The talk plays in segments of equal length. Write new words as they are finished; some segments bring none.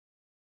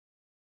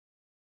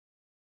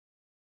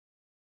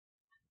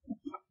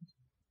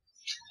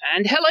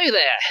And hello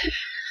there!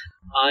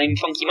 I'm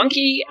Funky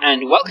Monkey,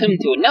 and welcome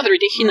to another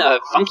edition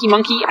of Funky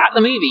Monkey at the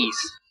Movies.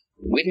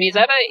 With me as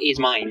ever is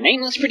my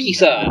nameless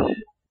producer.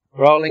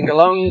 Rolling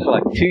along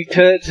like two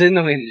turds in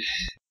the wind.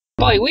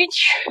 By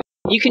which,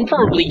 you can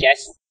probably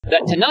guess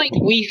that tonight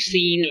we've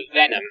seen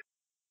Venom.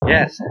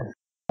 Yes.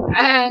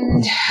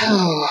 And...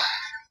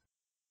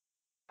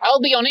 I'll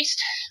be honest,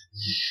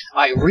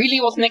 I really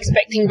wasn't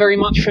expecting very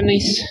much from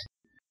this.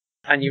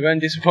 And you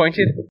weren't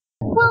disappointed?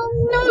 Well,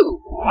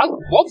 no, I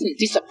wasn't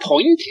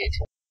disappointed.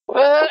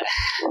 But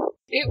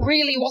it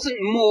really wasn't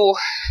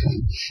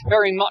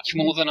very much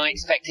more than I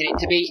expected it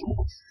to be.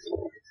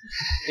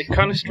 It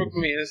kind of struck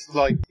me as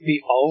like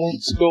the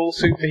old school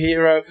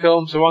superhero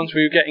films, the ones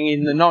we were getting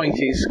in the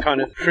 90s,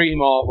 kind of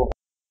pre-Marvel.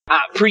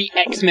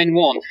 Pre-X-Men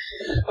 1.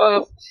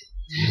 Well,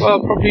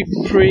 probably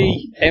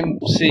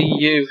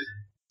pre-MCU.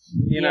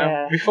 You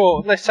know,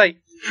 before, let's say,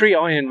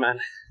 pre-Iron Man.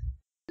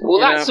 Well,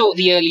 that's sort of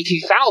the early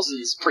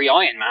 2000s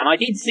pre-Iron Man. I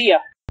did see a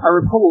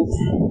report,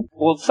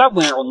 or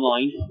somewhere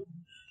online,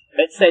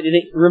 that said that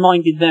it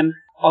reminded them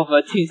of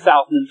a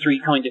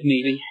 2003 kind of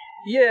movie.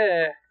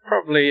 Yeah,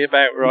 probably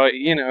about right.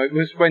 You know, it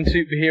was when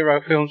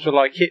superhero films were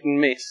like hit and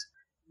miss.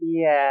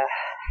 Yeah.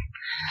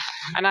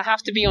 And I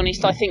have to be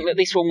honest, I think that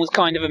this one was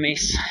kind of a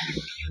miss.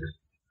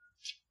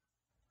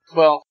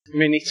 Well, I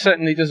mean, it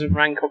certainly doesn't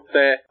rank up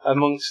there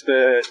amongst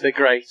the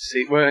greats.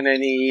 It weren't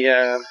any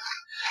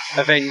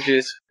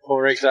Avengers,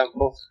 for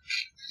example.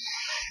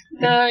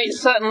 No,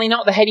 it's certainly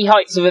not the heady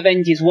heights of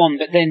Avengers 1,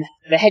 but then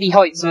the heady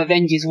heights of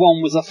Avengers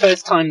 1 was the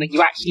first time that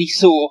you actually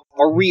saw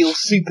a real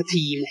super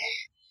team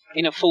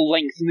in a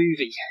full-length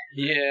movie.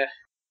 Yeah.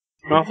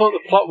 I thought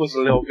the plot was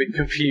a little bit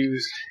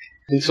confused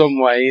in some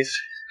ways.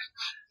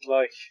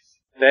 Like,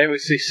 there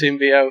was this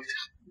symbiote,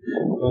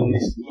 and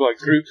this like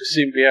group of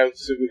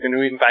symbiotes that were going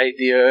to invade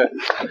the Earth,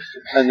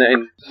 and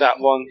then that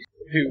one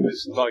who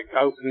was like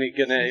openly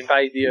going to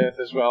invade the Earth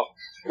as well,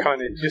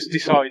 kind of just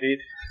decided,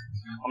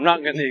 I'm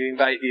not going to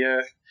invade the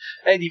Earth.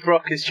 Eddie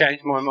Brock has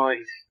changed my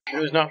mind. It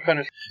was not kind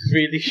of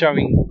really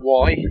showing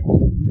why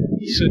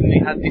he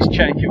suddenly had this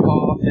change of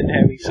heart and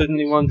how he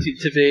suddenly wanted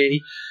to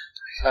be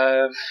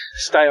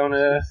stay on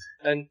Earth,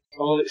 and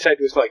all it said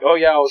was like, oh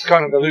yeah, I was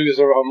kind of a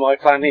loser on my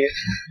planet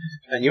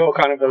and you're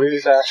kind of a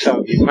loser,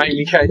 so it made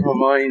me change my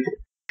mind.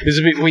 It was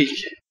a bit weak.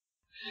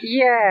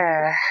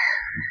 Yeah.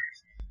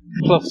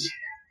 Plus,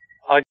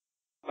 I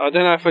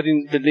don't know if I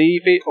didn't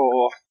believe it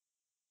or...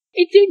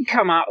 It seemed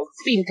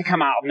to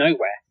come out of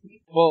nowhere.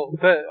 Well,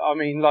 I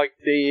mean, like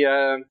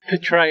the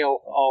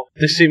portrayal of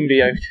the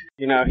symbiote,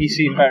 you know, he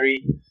seemed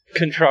very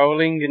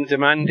controlling and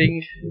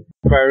demanding,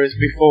 whereas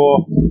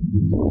before,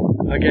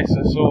 I guess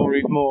I saw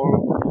it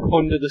more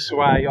under the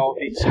sway of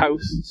its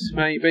hosts,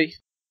 maybe.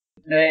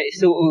 It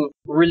sort of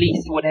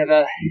released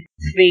whatever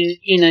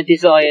inner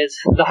desires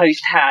the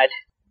host had,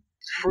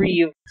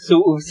 free of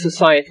sort of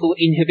societal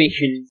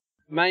inhibitions.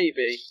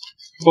 Maybe,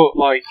 but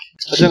like,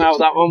 I don't know,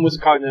 that one was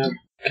kind of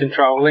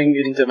controlling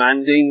and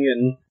demanding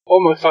and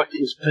almost like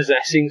it was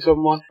possessing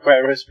someone,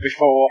 whereas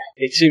before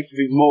it seemed to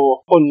be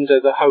more under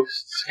the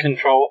host's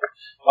control,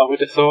 I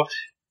would have thought.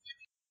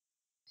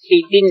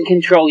 It didn't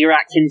control your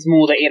actions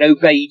more that it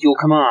obeyed your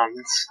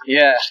commands.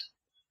 Yeah.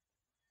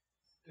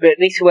 But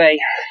this way,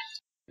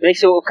 they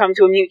sort of come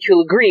to a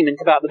mutual agreement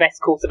about the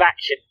best course of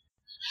action.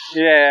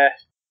 Yeah.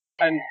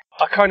 And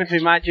I kind of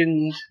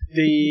imagined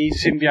the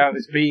symbiote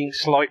as being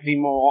slightly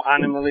more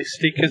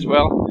animalistic as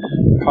well.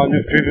 Kind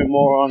of driven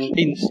more on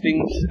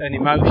instinct and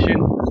emotion.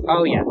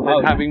 Oh yeah.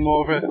 And having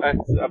more of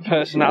a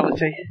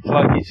personality,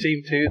 like it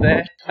seemed to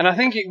there. And I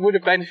think it would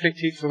have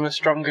benefited from a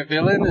stronger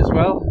villain as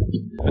well.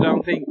 I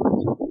don't think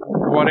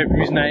whatever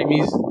his name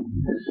is...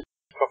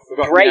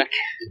 Drake.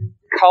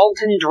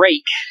 Carlton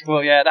Drake.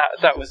 Well, yeah,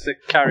 that was the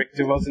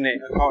character, wasn't it?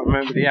 I can't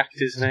remember the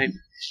actor's name.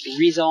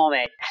 Riz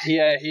Ahmed.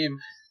 Yeah, him.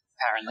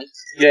 Apparently.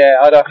 Yeah,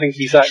 I don't think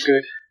he's that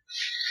good.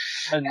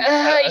 And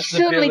he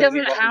certainly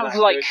doesn't have,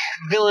 like,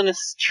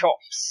 villainous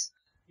chops.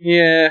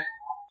 Yeah.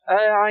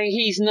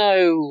 He's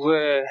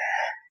no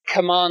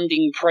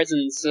commanding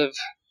presence of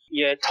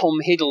your Tom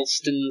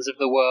Hiddlestons of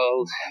the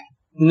world.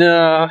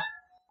 No.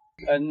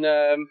 And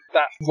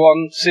that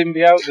one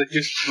symbiote that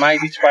just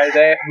made its way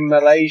there from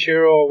Malaysia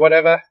or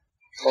whatever,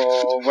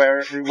 or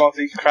wherever it was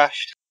it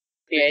crashed.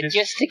 Yeah,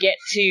 just to get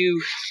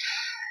to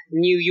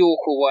New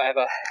York or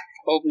whatever.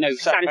 Oh no,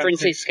 San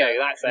Francisco,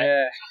 that's it.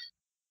 Yeah.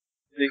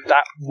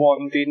 That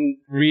one didn't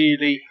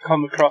really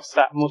come across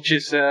that much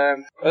as, I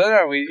don't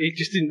know, it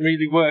just didn't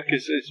really work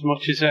as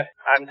much as an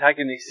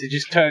antagonist. It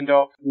just turned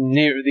up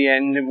near the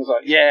end and was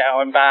like, yeah,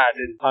 I'm bad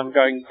and I'm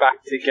going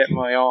back to get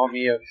my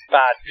army of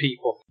bad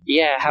people.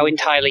 Yeah, how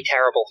entirely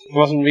terrible.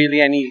 There wasn't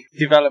really any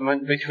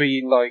development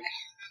between, like,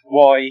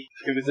 why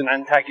there was an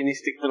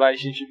antagonistic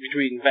relationship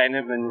between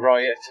Venom and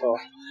Riot or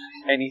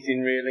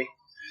anything really.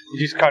 It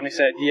just kind of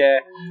said, yeah,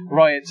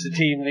 Riot's the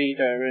team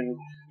leader and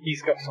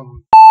he's got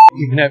some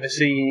you've never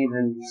seen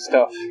and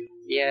stuff.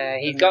 Yeah,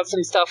 he's got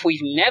some stuff we've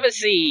never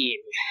seen.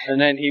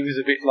 And then he was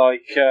a bit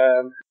like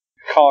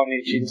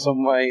Carnage in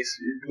some ways,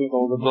 with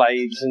all the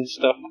blades and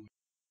stuff.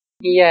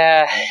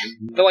 Yeah,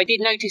 though I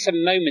did notice a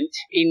moment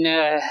in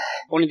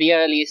one of the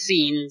earlier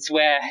scenes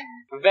where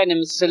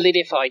Venom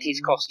solidified his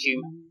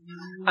costume.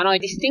 And I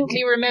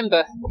distinctly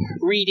remember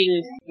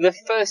reading the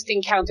first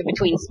encounter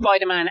between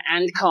Spider-Man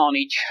and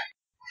Carnage.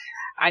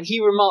 And he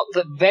remarked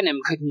that Venom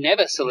could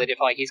never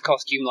solidify his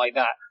costume like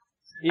that.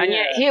 Yeah. And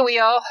yet here we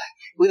are,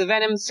 with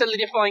Venom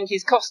solidifying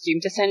his costume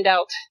to send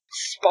out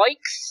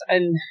spikes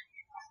and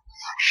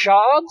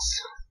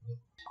shards.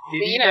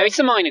 You know, it's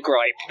a minor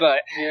gripe, but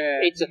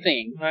it's a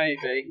thing.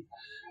 Maybe.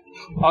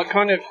 I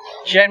kind of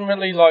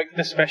generally like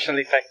the special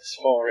effects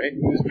for it. It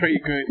was pretty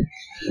good.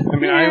 I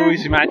mean, I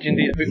always imagined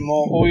it a bit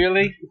more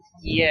oily.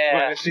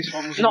 Yeah. This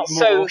one was not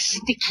so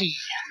sticky.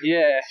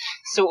 Yeah.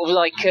 Sort of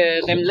like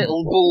them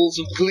little balls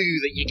of glue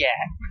that you get.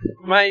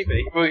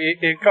 Maybe, but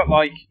it got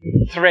like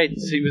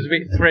threads. It was a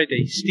bit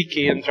thready,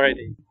 sticky and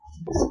thready.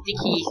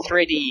 Sticky,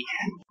 thready.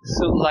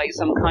 Sort of like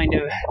some kind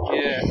of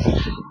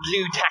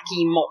glue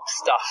tacky mop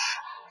stuff.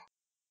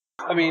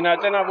 I mean, I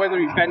don't know whether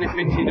he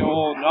benefited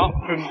or not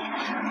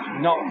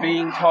from not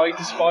being tied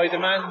to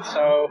Spider-Man,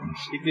 so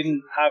he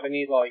didn't have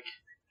any, like,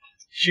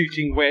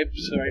 shooting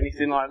webs or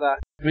anything like that.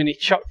 I mean, he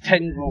shot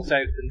tendrils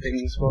out and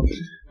things, but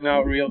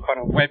no real kind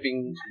of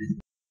webbing.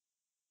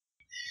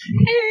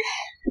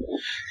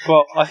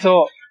 But I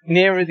thought,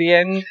 nearer the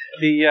end,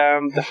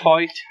 the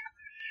fight,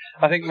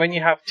 I think when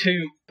you have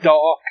two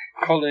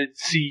dark-coloured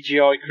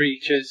CGI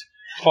creatures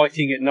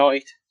fighting at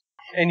night,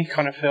 any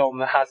kind of film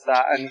that has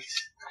that, and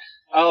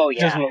it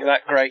doesn't look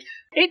that great.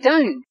 It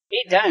don't.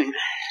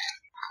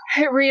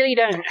 It really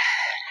don't.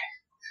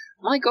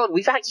 My God,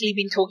 we've actually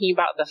been talking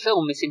about the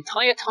film this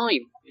entire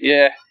time.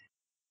 Yeah.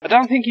 I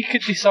don't think you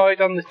could decide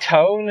on the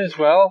tone as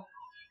well.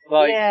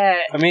 Like,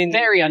 I mean,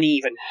 very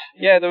uneven.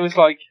 Yeah, there was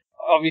like,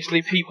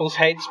 obviously people's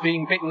heads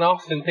being bitten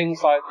off and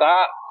things like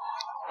that.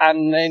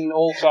 And then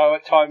also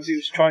at times it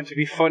was trying to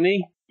be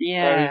funny.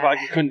 Yeah. So,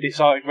 like, you couldn't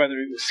decide whether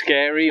it was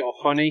scary or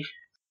funny.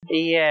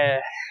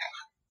 Yeah.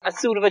 A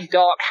sort of a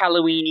dark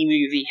Halloweeny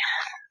movie.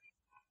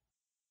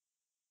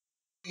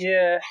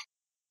 Yeah.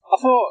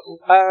 I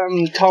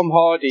thought Tom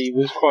Hardy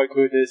was quite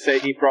good as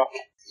Eddie Brock.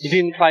 He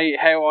didn't play it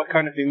how I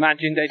kind of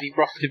imagined Eddie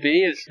Brock to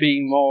be, as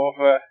being more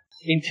of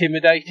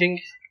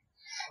intimidating.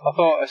 I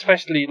thought,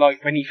 especially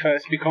like when he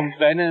first becomes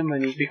Venom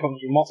and he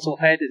becomes a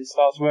musclehead and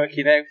starts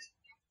working out.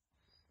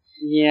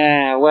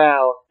 Yeah,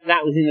 well,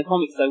 that was in the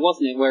comics though,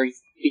 wasn't it, where he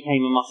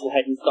became a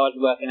musclehead and started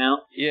working out?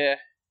 Yeah.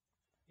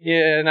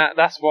 Yeah, and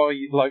that's why,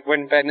 like,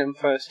 when Venom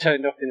first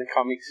turned up in the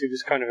comics, he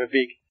was kind of a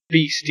big,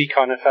 beastie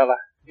kind of fella.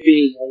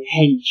 Big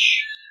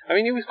hench. I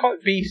mean, he was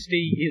quite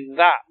beastie in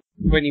that,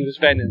 when he was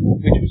Venom,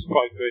 which was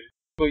quite good.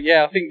 But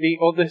yeah, I think the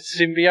other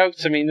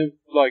symbiotes, I mean,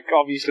 like,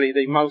 obviously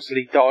they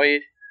mostly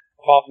died,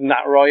 apart from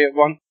that riot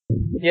one.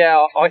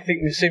 Yeah, I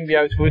think the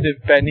symbiotes would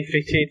have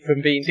benefited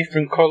from being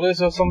different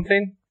colours or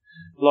something.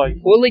 Like,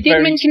 well, they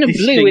did mention a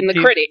blue in the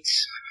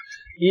credits.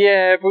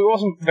 Yeah, but it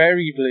wasn't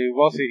very blue,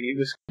 was it? It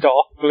was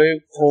dark blue,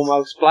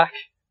 almost black,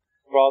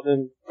 rather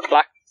than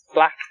black.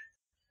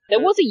 There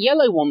was a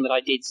yellow one that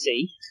I did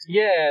see.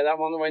 Yeah, that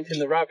one that went in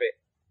the rabbit.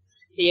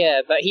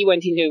 Yeah, but he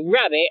went into a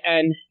rabbit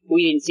and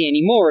we didn't see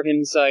any more of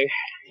him, so...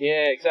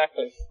 Yeah,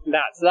 exactly.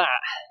 That's that.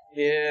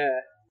 Yeah.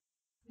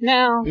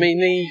 Now... I mean,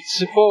 the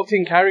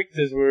supporting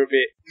characters were a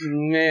bit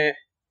meh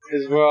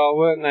as well,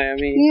 weren't they? I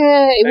mean...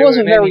 Yeah, it was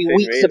a very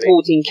weak really.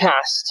 Supporting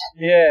cast.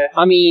 Yeah.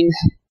 I mean,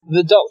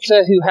 the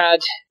Doctor who had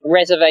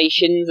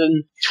reservations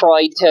and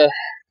tried to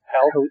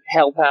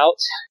help out.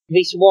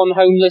 This one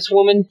homeless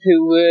woman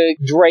who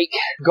Drake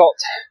got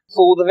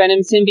for the Venom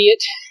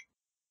symbiote.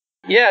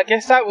 Yeah, I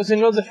guess that was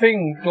another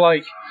thing,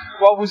 like,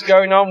 what was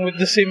going on with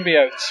the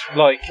symbiotes?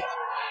 Like,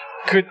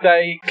 could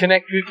they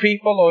connect with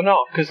people or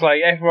not? Because,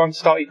 like, everyone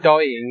started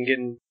dying,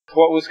 and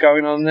what was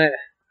going on there?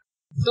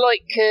 It's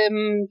like,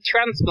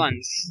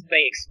 transplants,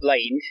 they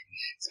explained.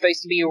 It's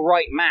supposed to be a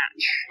right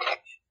match.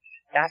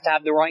 You have to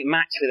have the right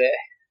match with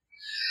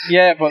it.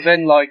 Yeah, but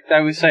then, like,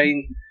 they were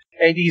saying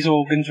Eddie's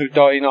organs were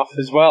dying off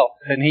as well,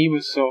 and he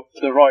was sort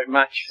of the right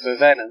match for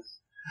Venom.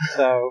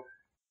 So,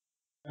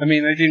 I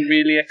mean, they didn't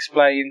really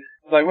explain.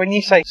 Like, when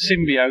you say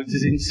symbiote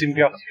as in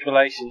symbiotic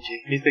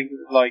relationship, you think,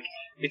 like,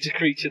 it's a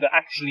creature that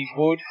actually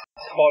would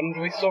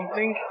bond with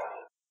something.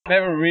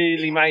 Never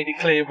really made it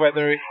clear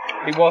whether it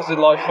was a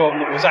life form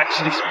that was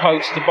actually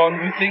supposed to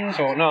bond with things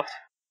or not.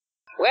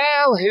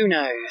 Well, who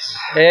knows?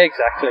 Yeah,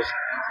 exactly.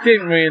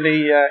 Didn't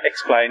really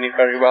explain it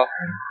very well.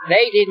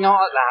 They did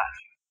not at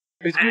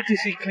that. It was good to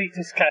see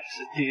Cletus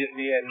Cassidy at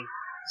the end.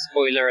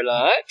 Spoiler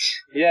alert.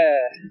 Yeah.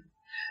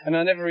 And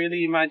I never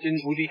really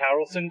imagined Woody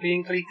Harrelson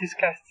being Cletus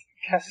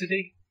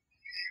Cassidy.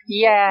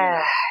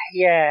 Yeah.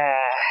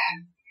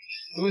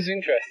 It was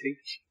interesting.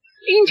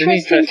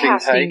 Interesting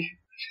casting. Take.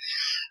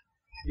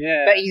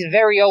 Yeah. But he's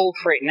very old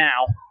for it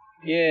now.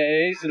 Yeah,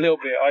 it is a little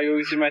bit. I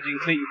always imagine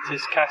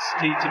Cletus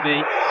Cassidy to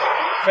be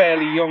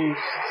fairly young.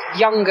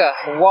 Younger,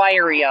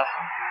 wirier.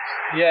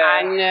 Yeah.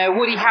 And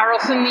Woody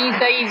Harrelson these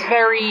days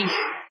very,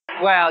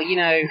 well, you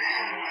know,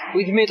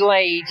 with middle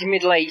age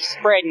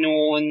spread and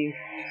all, and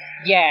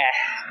yeah.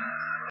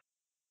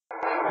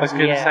 I was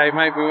going to say,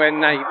 maybe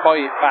when they buy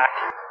it back,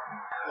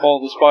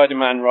 all the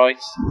Spider-Man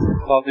rights,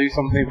 they'll do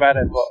something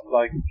better, but,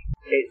 like...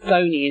 It's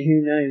Sony, and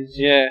who knows?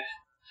 Yeah.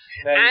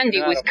 And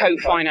it was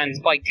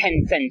co-financed by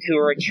Tencent, who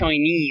are a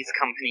Chinese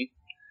company.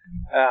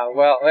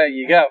 Well, there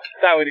you go.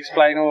 That would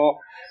explain all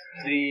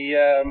the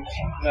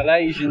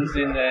Malaysians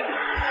in there.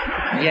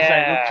 Yeah.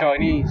 Saying look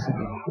Chinese.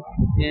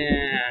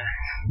 Yeah.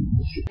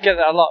 Get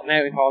that a lot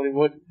now in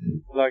Hollywood,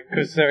 like,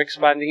 because they're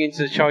expanding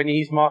into the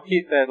Chinese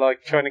market. They're,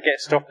 like, trying to get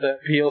stuff that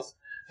appeals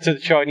to the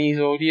Chinese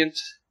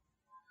audience.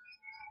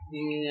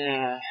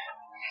 Yeah.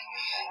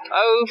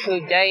 Oh, for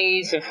the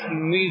days of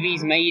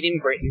movies made in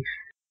Britain.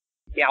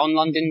 Yeah, on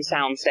London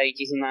sound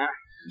stages and that.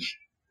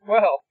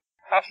 Well,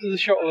 after the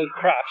shuttle had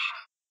crashed,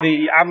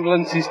 the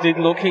ambulances did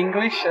look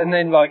English, and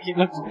then, like, it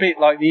looked a bit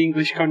like the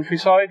English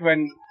countryside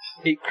when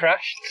it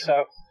crashed,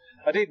 so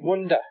I did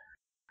wonder.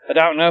 I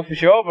don't know for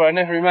sure, but I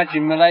never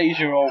imagined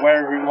Malaysia or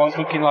wherever it was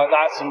looking like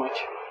that so much.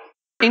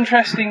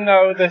 Interesting,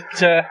 though,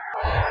 that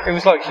it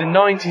was like the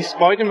 90s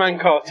Spider-Man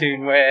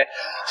cartoon where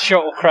the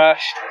shuttle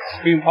crashed,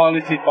 being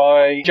piloted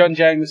by John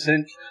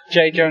Jameson,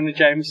 J. Jonah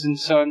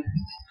Jameson's son,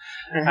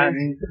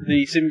 and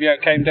the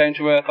symbiote came down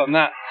to Earth on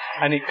that,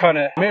 and it kind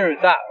of mirrored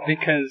that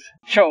because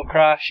shuttle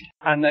crashed,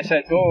 and they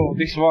said, oh,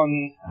 this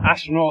one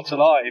astronaut's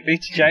alive,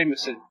 it's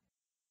Jameson.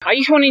 I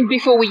just wanted,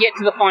 before we get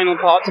to the final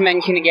part, to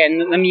mention again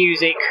that the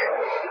music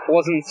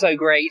wasn't so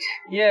great.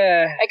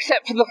 Yeah.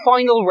 Except for the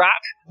final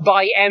rap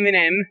by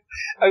Eminem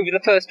over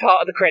the first part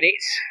of the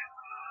credits.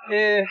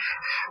 Yeah.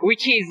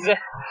 Which is,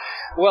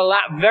 well,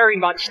 that very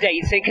much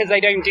dates it, because they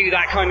don't do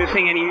that kind of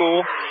thing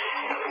anymore.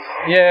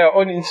 Yeah,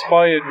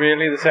 uninspired,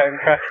 really, the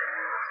soundtrack.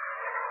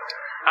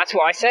 That's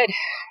what I said.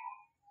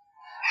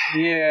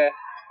 Yeah.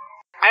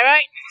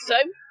 Alright, so,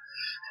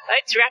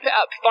 let's wrap it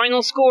up.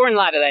 Final score and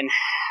ladder, then.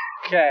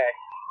 Okay.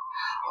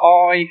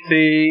 I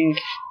think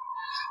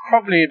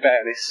probably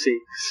about a 6.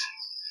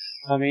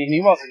 I mean,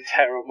 he wasn't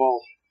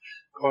terrible.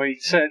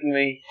 Quite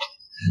certainly,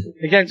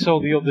 against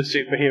all the other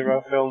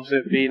superhero films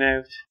that have been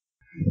out,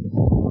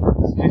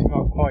 it's just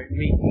not quite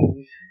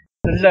meeting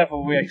the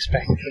level we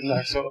expect from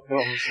those sort of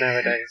films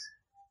nowadays.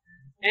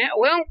 Yeah,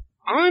 well,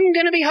 I'm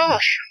going to be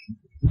harsh.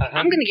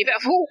 I'm going to give it a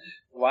 4.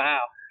 Wow.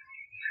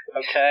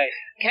 Okay.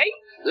 Okay,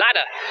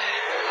 ladder.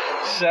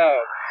 So,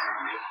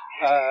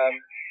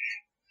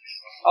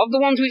 of the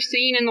ones we've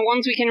seen and the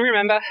ones we can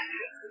remember.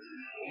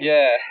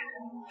 Yeah.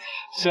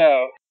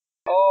 So,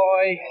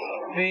 I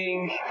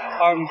think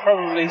I'm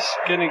probably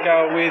going to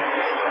go with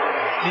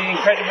The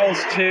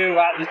Incredibles 2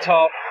 at the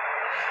top,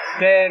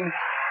 then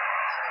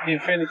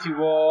Infinity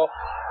War,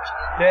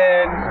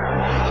 then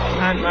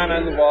Ant-Man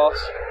and the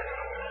Wasp,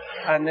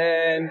 and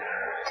then...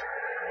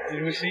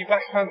 Did we see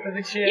Black Panther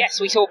this year? Yes,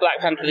 we saw Black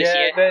Panther this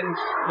year. Yeah, then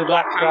the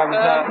Black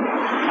Panther,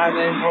 and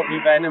then probably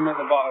Venom at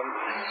the bottom.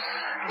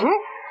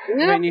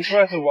 No. I mean, it's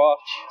worth a watch,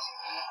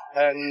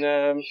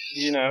 and,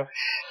 you know,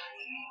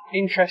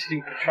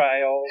 interesting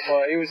portrayal,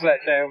 but it was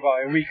let down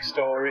by a weak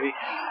story,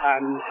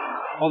 and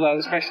although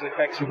the special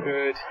effects were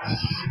good,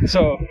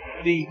 so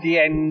the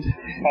end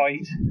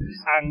fight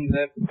and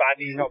the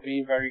baddie not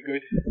being very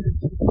good.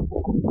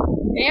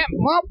 Yeah,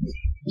 well,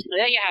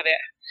 there you have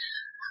it.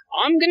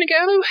 I'm gonna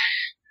go...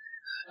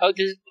 Oh,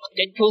 does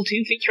Deadpool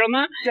 2 feature on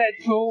that?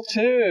 Deadpool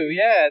 2,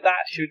 yeah,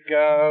 that should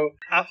go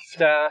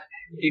after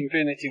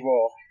Infinity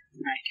War.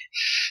 Right.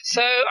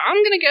 So,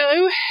 I'm gonna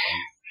go,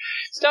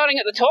 starting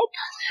at the top,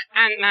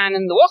 Ant-Man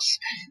and the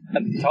Wasp.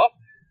 At the top?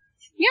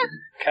 Yeah.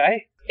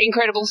 Okay.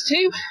 Incredibles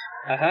 2.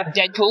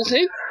 Deadpool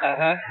 2.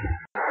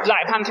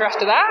 Black Panther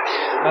after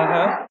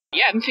that.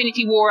 Yeah,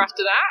 Infinity War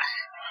after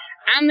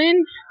that. And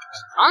then,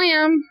 I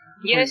am,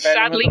 yes,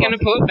 sadly gonna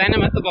put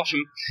Venom at the bottom.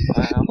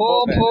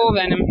 Poor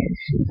Venom.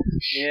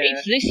 Yeah.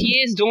 It's this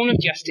year's Dawn of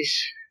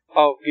Justice.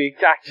 Oh,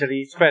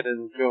 actually, it's better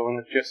than Dawn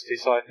of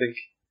Justice, I think.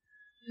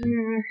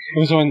 It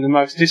was one of the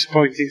most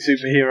disappointing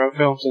superhero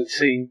films I've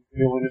seen,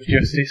 Dawn of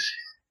Justice.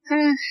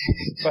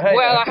 But hey,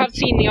 well, I have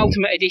seen the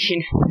Ultimate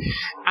Edition,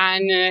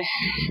 and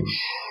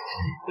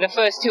the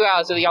first 2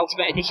 hours of the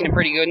Ultimate Edition are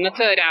pretty good, and the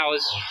third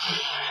hour's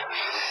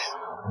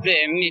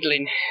they're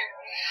middling.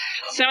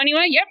 So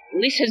anyway, yep,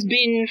 this has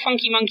been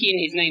Funky Monkey, and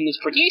his name was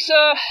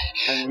Producer.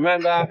 And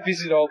remember,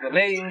 visit all the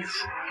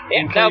links.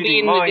 Yep, they'll be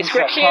in the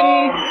description,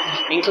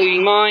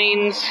 including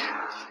Minds.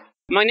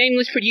 My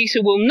nameless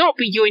producer will not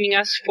be joining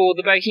us for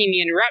the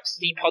Bohemian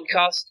Rhapsody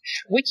podcast,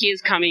 which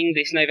is coming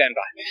this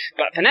November.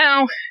 But for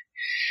now,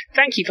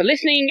 thank you for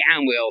listening,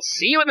 and we'll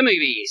see you at the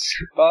movies.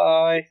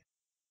 Bye.